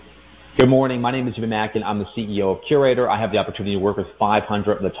Good morning. My name is Jimmy Mackin. I'm the CEO of Curator. I have the opportunity to work with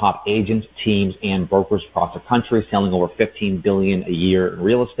 500 of the top agents, teams, and brokers across the country, selling over $15 billion a year in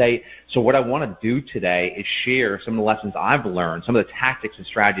real estate. So what I want to do today is share some of the lessons I've learned, some of the tactics and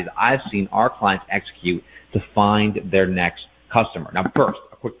strategies I've seen our clients execute to find their next customer. Now, first,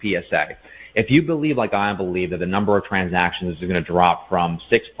 a quick PSA. If you believe, like I believe, that the number of transactions is going to drop from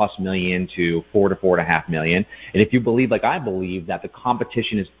 6+ million to 4 to 4.5 million, and if you believe, like I believe, that the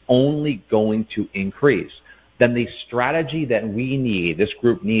competition is only going to increase, then the strategy that we need, this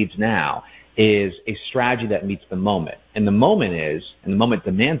group needs now, is a strategy that meets the moment. And the moment is, and the moment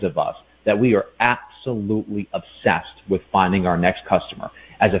demands of us, that we are absolutely obsessed with finding our next customer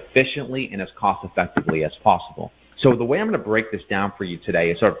as efficiently and as cost effectively as possible. So the way I'm going to break this down for you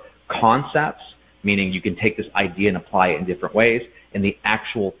today is sort of concepts, meaning you can take this idea and apply it in different ways, and the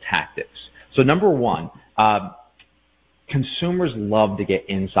actual tactics. So number one, consumers love to get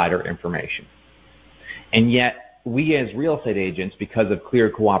insider information. And yet we as real estate agents, because of clear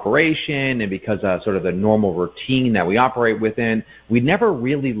cooperation and because of sort of the normal routine that we operate within, we never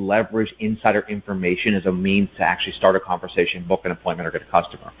really leverage insider information as a means to actually start a conversation, book an appointment, or get a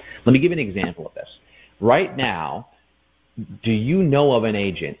customer. Let me give you an example of this. Right now, do you know of an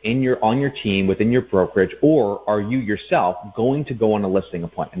agent on your team, within your brokerage, or are you yourself going to go on a listing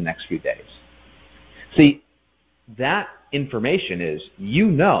appointment in the next few days? See, that information is, you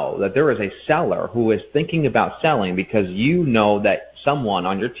know that there is a seller who is thinking about selling because you know that someone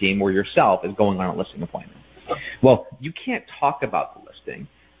on your team or yourself is going on a listing appointment. Well, you can't talk about the listing,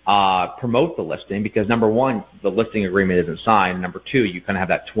 promote the listing, because number one, the listing agreement isn't signed, and number two, you kind of have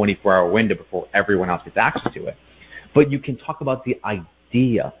that 24-hour window before everyone else gets access to it. But you can talk about the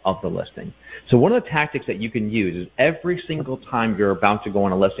idea of the listing. So one of the tactics that you can use is every single time you're about to go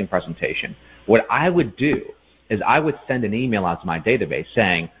on a listing presentation, what I would do is I would send an email out to my database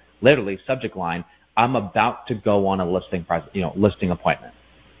saying, literally, subject line, I'm about to go on a listing appointment.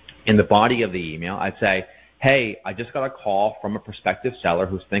 In the body of the email, I'd say, hey, I just got a call from a prospective seller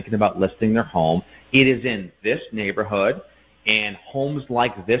who's thinking about listing their home. It is in this neighborhood, and homes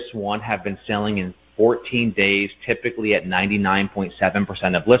like this one have been selling in 14 days, typically at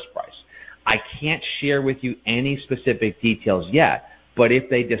 99.7% of list price. I can't share with you any specific details yet, but if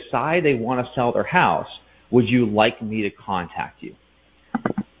they decide they want to sell their house, would you like me to contact you?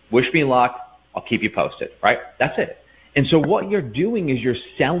 Wish me luck. I'll keep you posted, right? That's it. And so what you're doing is you're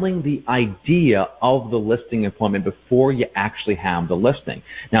selling the idea of the listing appointment before you actually have the listing.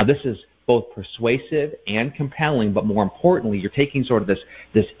 Now, this is both persuasive and compelling, but more importantly, you're taking sort of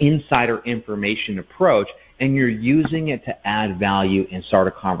this insider information approach and you're using it to add value and start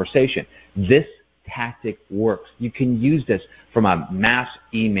a conversation. This tactic works. You can use this from a mass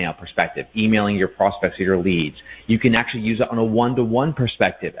email perspective, emailing your prospects or your leads. You can actually use it on a one-to-one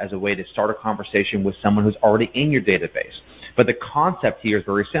perspective as a way to start a conversation with someone who's already in your database. But the concept here is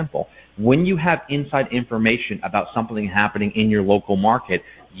very simple. When you have inside information about something happening in your local market,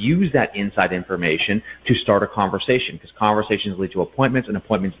 use that inside information to start a conversation, because conversations lead to appointments and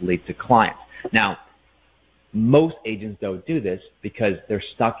appointments lead to clients. Now, most agents don't do this because they're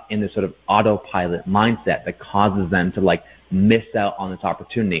stuck in this sort of autopilot mindset that causes them to miss out on this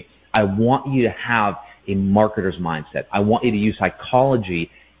opportunity. I want you to have a marketer's mindset. I want you to use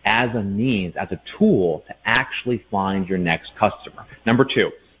psychology as a means, as a tool to actually find your next customer. Number two,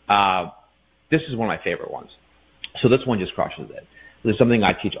 this is one of my favorite ones. So this one just crushes it. This is something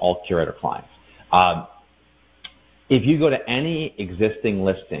I teach all Curator clients. If you go to any existing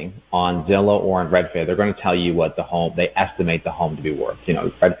listing on Zillow or on Redfin, they're going to tell you what they estimate the home to be worth.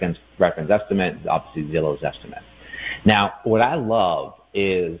 Redfin's estimate, obviously Zillow's estimate. Now, what I love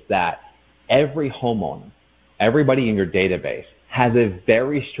is that every homeowner, everybody in your database has a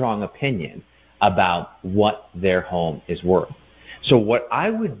very strong opinion about what their home is worth. So what I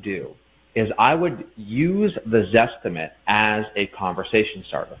would do is I would use the Zestimate as a conversation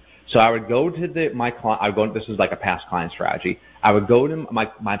starter. So I would go to my client. This is like a past client strategy. I would go to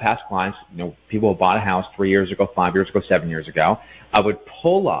my past clients, people who bought a house 3 years ago, 5 years ago, 7 years ago. I would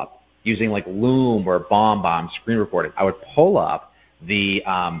pull up using Loom or BombBomb screen recording. I would pull up their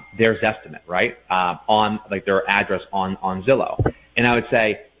Zestimate, right, on their address on Zillow, and I would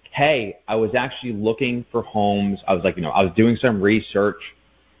say, hey, I was actually looking for homes. I was doing some research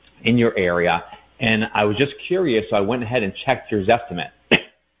in your area, and I was just curious, so I went ahead and checked your Zestimate.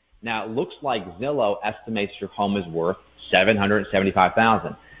 Now, it looks like Zillow estimates your home is worth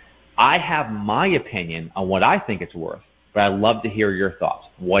 $775,000. I have my opinion on what I think it's worth, but I'd love to hear your thoughts.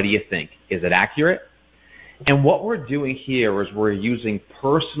 What do you think? Is it accurate? And what we're doing here is we're using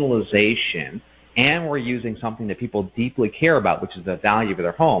personalization and we're using something that people deeply care about, which is the value of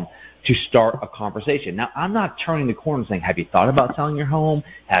their home, to start a conversation. Now, I'm not turning the corner and saying, have you thought about selling your home?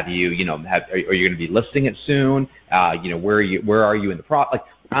 Are you going to be listing it soon? Where are you in the process? Like,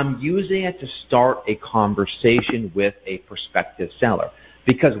 I'm using it to start a conversation with a prospective seller,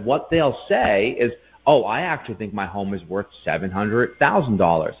 because what they'll say is, oh, I actually think my home is worth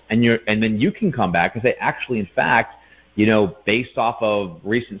 $700,000. And then you can come back and say, actually, in fact, based off of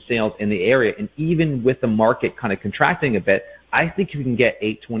recent sales in the area, and even with the market kind of contracting a bit, I think you can get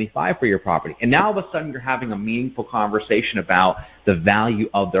 $825 for your property. And now all of a sudden you're having a meaningful conversation about the value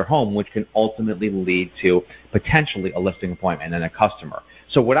of their home, which can ultimately lead to potentially a listing appointment and a customer.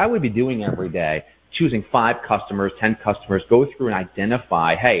 So what I would be doing every day, choosing 5 customers, 10 customers, go through and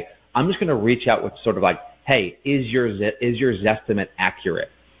identify, hey, I'm just going to reach out with sort of like, hey, is your Zestimate accurate?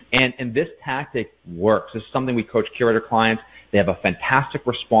 And this tactic works. This is something we coach curator clients. They have a fantastic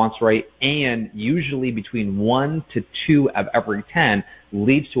response rate, and usually between 1 to 2 of every 10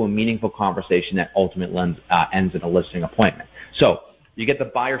 leads to a meaningful conversation that ultimately ends in a listing appointment. So you get the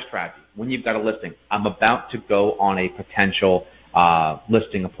buyer strategy. When you've got a listing, I'm about to go on a potential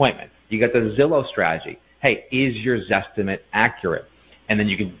listing appointment. You got the Zillow strategy. Hey, is your Zestimate accurate? And then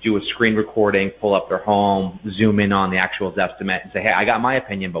you can do a screen recording, pull up their home, zoom in on the actual Zestimate, and say, hey, I got my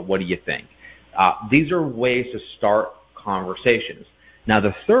opinion, but what do you think? These are ways to start conversations. Now,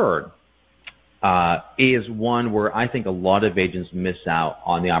 the third is one where I think a lot of agents miss out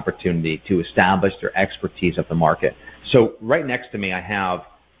on the opportunity to establish their expertise at the market. So right next to me, I have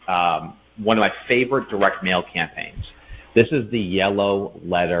one of my favorite direct mail campaigns. This is the yellow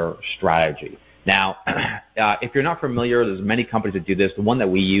letter strategy. Now, if you're not familiar, there's many companies that do this. The one that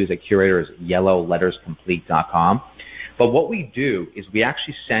we use at Curator is yellowletterscomplete.com. But what we do is we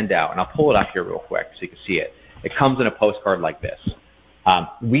actually send out, and I'll pull it up here real quick so you can see it. It comes in a postcard like this.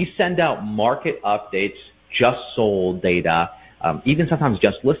 We send out market updates, just sold data, even sometimes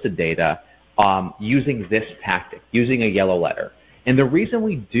just listed data, using this tactic, using a yellow letter. And the reason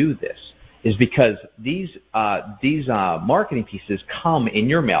we do this is because these marketing pieces come in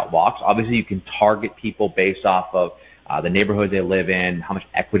your mailbox. Obviously, you can target people based off of the neighborhood they live in, how much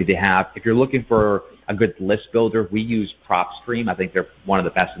equity they have. If you're looking for a good list builder, we use PropStream. I think they're one of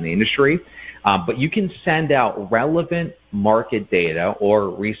the best in the industry. But you can send out relevant market data or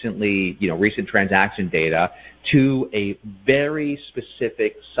recent transaction data to a very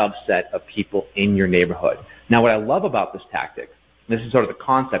specific subset of people in your neighborhood. Now, what I love about this tactic, this is sort of the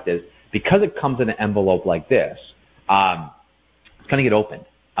concept, is because it comes in an envelope like this, it's going to get opened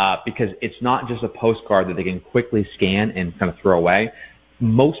because it's not just a postcard that they can quickly scan and kind of throw away.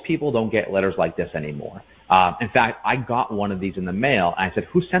 Most people don't get letters like this anymore. In fact, I got one of these in the mail, and I said,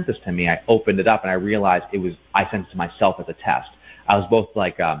 who sent this to me? I opened it up, and I realized I sent it to myself as a test. I was both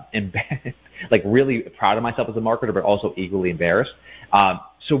like really proud of myself as a marketer, but also equally embarrassed.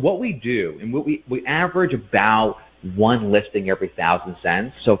 So what we do, and we average about one listing every 1,000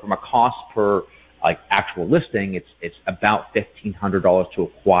 cents. So from a cost per actual listing, it's about $1,500 to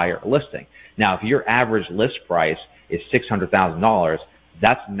acquire a listing. Now, if your average list price is $600,000,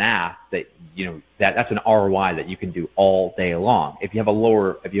 that's math that's an ROI that you can do all day long. If you have a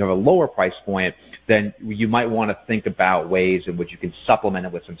lower price point, then you might want to think about ways in which you can supplement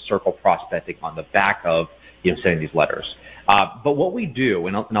it with some circle prospecting on the back of sending these letters. But what we do,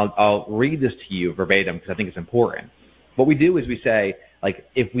 and I'll read this to you verbatim because I think it's important. What we do is we say,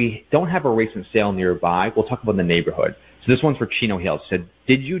 if we don't have a recent sale nearby, we'll talk about the neighborhood. So this one's for Chino Hills. It said,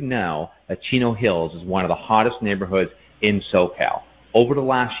 did you know that Chino Hills is one of the hottest neighborhoods in SoCal? Over the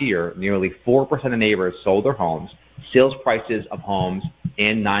last year, nearly 4% of neighbors sold their homes. Sales prices of homes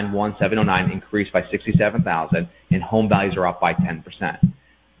in 91709 increased by $67,000, and home values are up by 10%.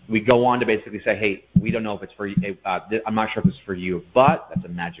 We go on to basically say, hey, we don't know if it's for you. I'm not sure if it's for you, but that's a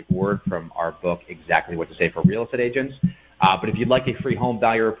magic word from our book, Exactly What to Say for Real Estate Agents. But if you'd like a free home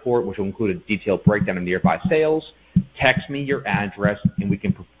value report, which will include a detailed breakdown of nearby sales, text me your address, and we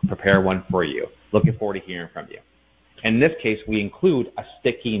can prepare one for you. Looking forward to hearing from you. In this case, we include a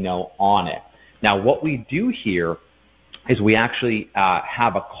sticky note on it. Now, what we do here is we actually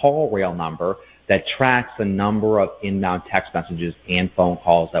have a call rail number that tracks the number of inbound text messages and phone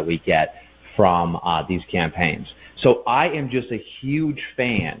calls that we get from these campaigns. So I am just a huge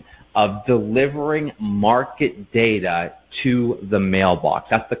fan of delivering market data to the mailbox.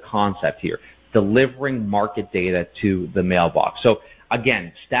 That's the concept here, delivering market data to the mailbox. So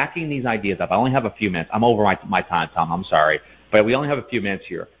again, stacking these ideas up. I only have a few minutes. I'm over my time, Tom. I'm sorry. But we only have a few minutes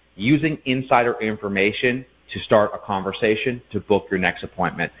here. Using insider information to start a conversation, to book your next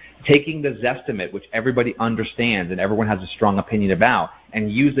appointment. Taking the Zestimate, which everybody understands and everyone has a strong opinion about,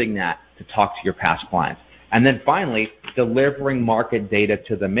 and using that to talk to your past clients. And then finally, delivering market data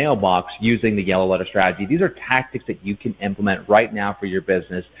to the mailbox using the yellow letter strategy. These are tactics that you can implement right now for your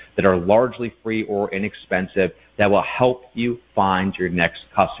business that are largely free or inexpensive that will help you find your next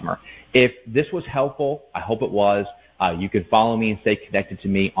customer. If this was helpful, I hope it was. You can follow me and stay connected to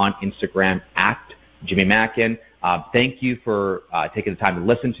me on Instagram at Jimmy Mackin. Thank you for taking the time to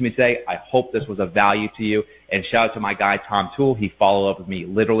listen to me today. I hope this was of value to you. And shout out to my guy, Tom Toole. He followed up with me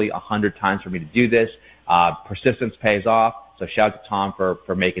literally 100 times for me to do this. Persistence pays off. So shout out to Tom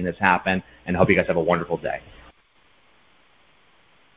for making this happen. And I hope you guys have a wonderful day.